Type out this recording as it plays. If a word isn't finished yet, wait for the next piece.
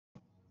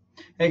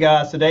Hey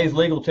guys, today's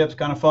legal tip's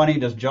kind of funny.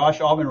 Does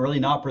Josh Altman really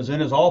not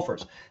present his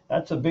offers?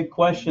 That's a big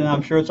question.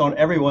 I'm sure it's on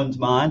everyone's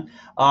mind.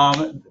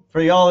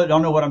 For y'all that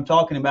don't know what I'm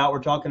talking about,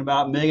 we're talking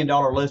about Million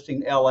Dollar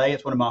Listing LA.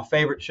 It's one of my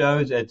favorite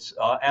shows. It's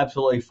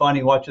absolutely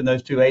funny watching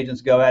those two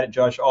agents go at it,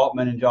 Josh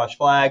Altman and Josh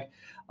Flagg.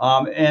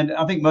 And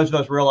I think most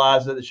of us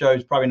realize that the show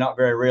is probably not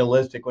very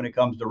realistic when it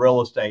comes to real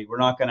estate. We're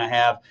not going to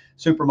have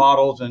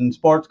supermodels and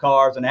sports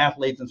cars and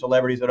athletes and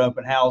celebrities at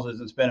open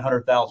houses and spend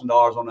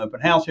 $100,000 on an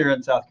open house here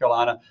in South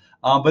Carolina.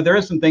 But there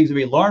is some things to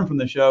be learned from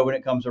the show when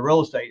it comes to real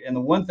estate. And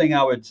the one thing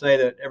I would say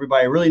that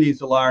everybody really needs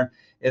to learn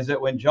is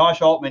that when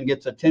Josh Altman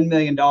gets a $10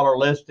 million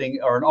listing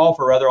or an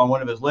offer rather on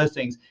one of his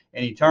listings,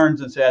 and he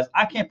turns and says,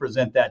 I can't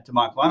present that to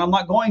my client, I'm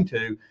not going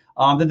to,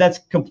 then that's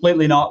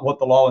completely not what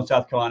the law in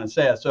South Carolina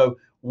says. So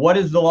what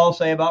does the law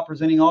say about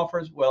presenting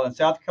offers? Well, in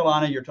South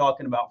Carolina, you're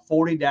talking about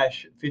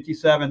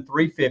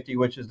 40-57350,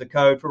 which is the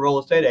code for real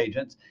estate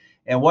agents.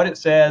 And what it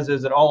says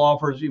is that all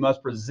offers you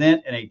must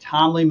present in a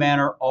timely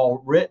manner,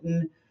 all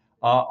written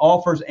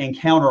offers and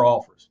counter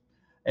offers.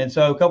 And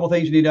so a couple of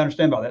things you need to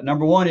understand about that.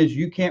 Number one is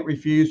you can't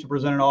refuse to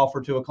present an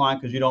offer to a client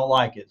because you don't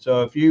like it.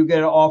 So if you get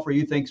an offer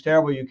you think is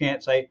terrible, you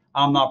can't say,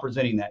 I'm not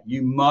presenting that.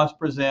 You must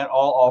present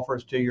all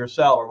offers to your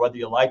seller, whether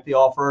you like the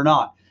offer or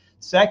not.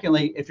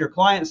 Secondly, if your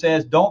client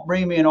says, don't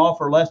bring me an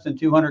offer less than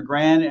 200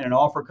 grand and an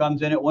offer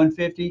comes in at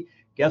 150,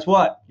 guess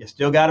what? You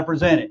still got to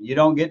present it. You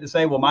don't get to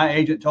say, well, my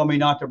agent told me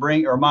not to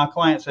bring, or my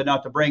client said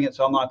not to bring it,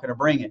 so I'm not going to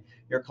bring it.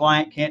 Your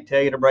client can't tell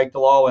you to break the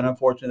law, and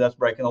unfortunately, that's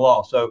breaking the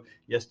law. So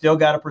you still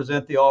got to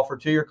present the offer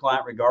to your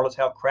client, regardless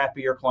how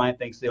crappy your client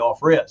thinks the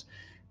offer is.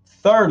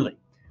 Thirdly,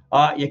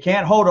 you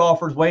can't hold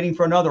offers waiting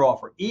for another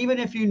offer. Even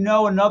if you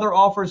know another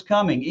offer is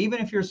coming,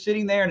 even if you're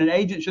sitting there and an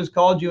agent just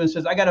called you and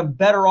says, I got a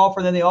better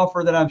offer than the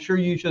offer that I'm sure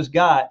you just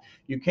got,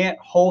 you can't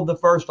hold the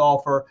first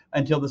offer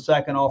until the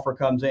second offer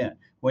comes in.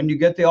 When you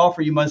get the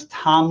offer, you must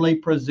timely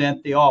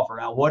present the offer.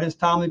 Now, what is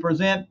timely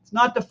present? It's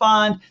not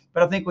defined,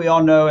 but I think we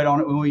all know it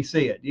when we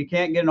see it. You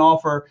can't get an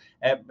offer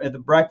at the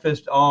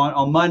breakfast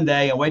on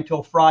Monday and wait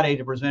till Friday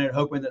to present it,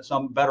 hoping that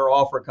some better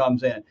offer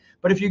comes in.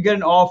 But if you get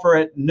an offer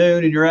at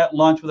noon and you're at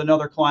lunch with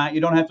another client,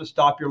 you don't have to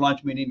stop your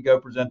lunch meeting to go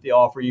present the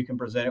offer. You can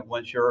present it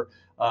once your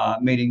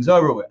meeting's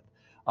over with.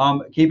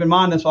 Keep in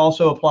mind, this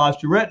also applies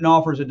to written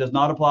offers. It does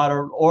not apply to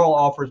oral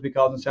offers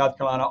because in South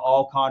Carolina,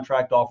 all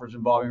contract offers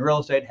involving real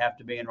estate have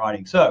to be in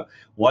writing. So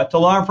what to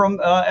learn from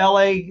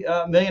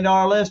LA Million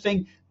Dollar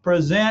Listing?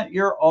 Present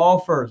your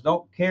offers.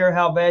 Don't care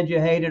how bad you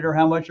hate it or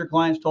how much your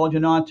clients told you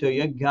not to.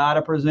 You got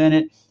to present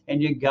it,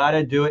 and you got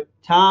to do it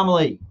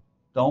timely.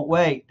 Don't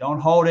wait. Don't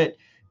hold it.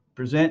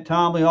 Present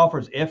timely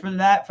offers. If in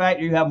that fact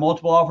you have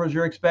multiple offers,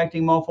 you're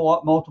expecting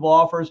multiple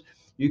offers,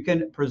 you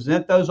can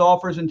present those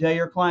offers and tell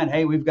your client,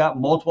 hey, we've got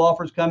multiple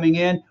offers coming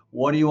in.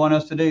 What do you want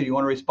us to do? Do you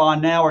want to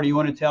respond now, or do you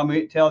want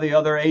to tell the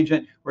other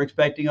agent we're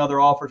expecting other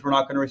offers? We're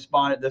not going to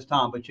respond at this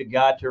time, but you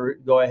got to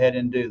go ahead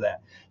and do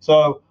that.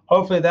 So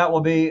hopefully that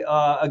will be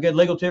a good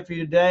legal tip for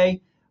you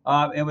today.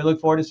 And we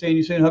look forward to seeing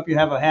you soon. Hope you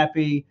have a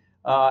happy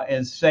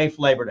and safe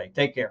Labor Day.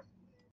 Take care.